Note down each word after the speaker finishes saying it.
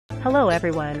Hello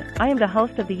everyone, I am the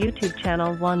host of the YouTube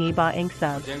channel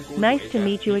wangyiboengsub. Nice to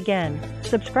meet you again.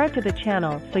 Subscribe to the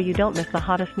channel so you don't miss the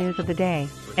hottest news of the day.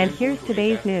 And here's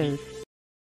today's news.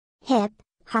 Hip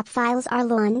Hop files are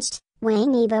launched. Wang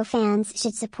Yibo fans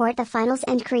should support the finals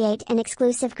and create an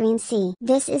exclusive Green Sea.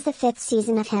 This is the 5th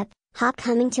season of Hip Hop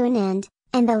coming to an end,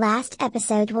 and the last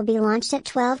episode will be launched at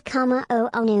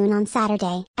 12:00 noon on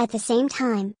Saturday. At the same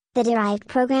time, the derived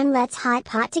program Let's Hot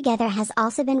Pot Together has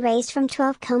also been raised from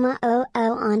 12:00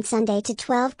 on Sunday to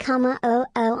 12:00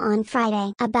 on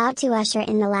Friday. About to usher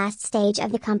in the last stage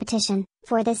of the competition,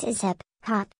 for This Is Hip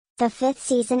Hop. The 5th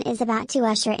season is about to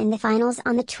usher in the finals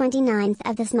on the 29th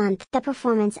of this month. The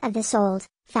performance of this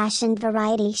old-fashioned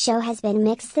variety show has been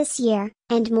mixed this year,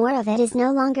 and more of it is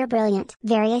no longer brilliant.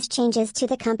 Various changes to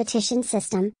the competition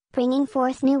system, bringing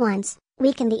forth new ones,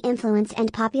 weaken the influence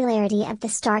and popularity of the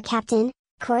star captain,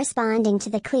 corresponding to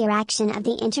the clear action of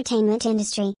the entertainment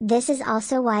industry. This is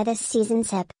also why this season's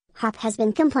hip hop has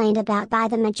been complained about by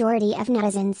the majority of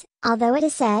netizens. Although it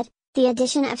is said, the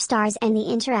addition of stars and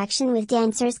the interaction with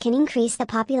dancers can increase the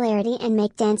popularity and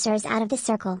make dancers out of the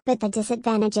circle. But the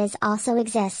disadvantages also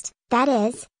exist, that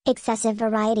is, excessive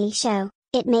variety show.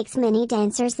 It makes many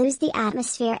dancers lose the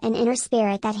atmosphere and inner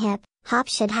spirit that hip hop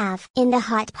should have. In the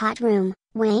Hot Pot Room,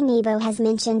 Wang Yibo has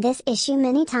mentioned this issue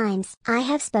many times. I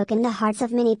have spoken the hearts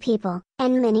of many people,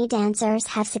 and many dancers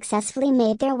have successfully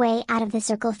made their way out of the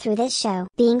circle through this show.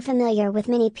 Being familiar with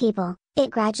many people,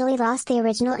 it gradually lost the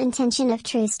original intention of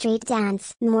true street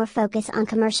dance. More focus on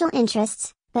commercial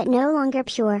interests, but no longer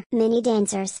pure. Many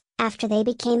dancers, after they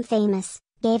became famous,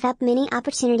 gave up many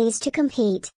opportunities to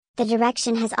compete. The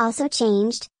direction has also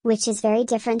changed, which is very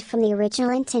different from the original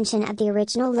intention of the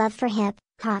original love for hip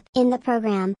hop. In the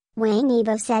program, Wang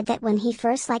Yibo said that when he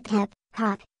first liked hip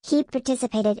hop, he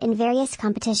participated in various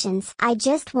competitions. I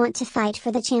just want to fight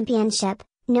for the championship,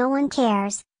 no one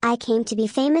cares, I came to be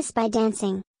famous by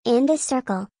dancing. In this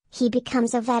circle, he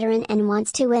becomes a veteran and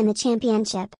wants to win the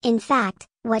championship. In fact,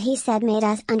 what he said made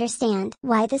us understand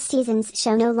why this season's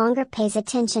show no longer pays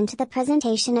attention to the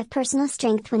presentation of personal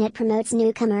strength when it promotes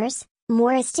newcomers,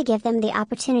 more is to give them the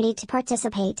opportunity to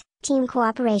participate. Team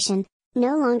cooperation,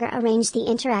 no longer arrange the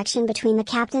interaction between the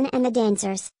captain and the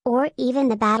dancers, or even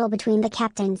the battle between the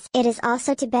captains. It is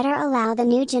also to better allow the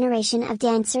new generation of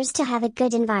dancers to have a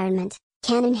good environment,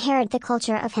 can inherit the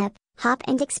culture of hip hop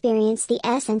and experience the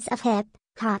essence of hip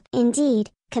hop. Indeed,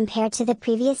 compared to the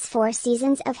previous 4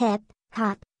 seasons of hip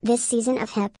hop, this season of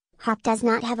hip hop does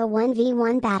not have a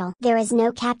 1v1 battle. There is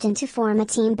no captain to form a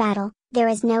team battle, there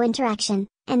is no interaction,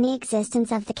 and the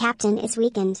existence of the captain is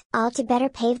weakened. All to better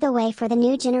pave the way for the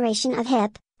new generation of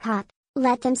hip hop,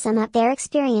 let them sum up their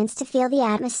experience to feel the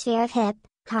atmosphere of hip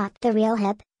hop. The real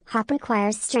hip hop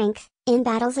requires strength, in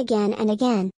battles again and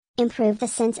again, improve the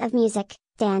sense of music,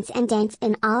 dance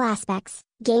in all aspects,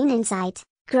 gain insight.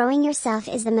 Growing yourself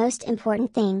is the most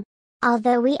important thing.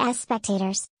 Although we as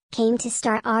spectators, came to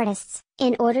star artists,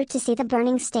 in order to see the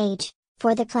burning stage,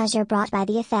 for the pleasure brought by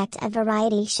the effect of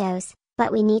variety shows,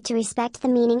 but we need to respect the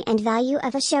meaning and value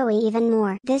of a show even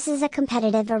more. This is a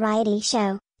competitive variety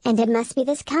show, and it must be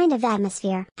this kind of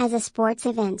atmosphere. As a sports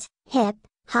event, hip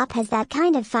hop has that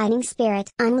kind of fighting spirit.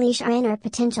 Unleash our inner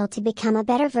potential to become a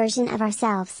better version of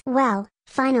ourselves. Well,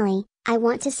 finally, I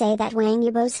want to say that Wang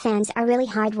Yibo's fans are really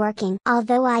hardworking.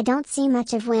 Although I don't see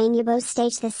much of Wang Yibo's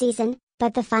stage this season,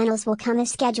 but the finals will come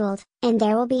as scheduled, and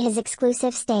there will be his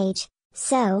exclusive stage.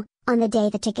 So, on the day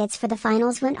the tickets for the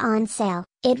finals went on sale,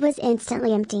 it was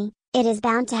instantly empty. It is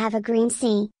bound to have a Green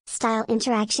Sea style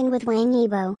interaction with Wang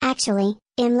Yibo. Actually,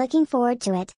 I'm looking forward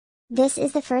to it. This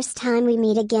is the first time we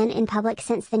meet again in public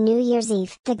since the New Year's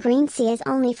Eve. The Green Sea is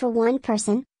only for one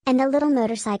person, and the little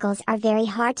motorcycles are very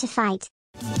hard to fight.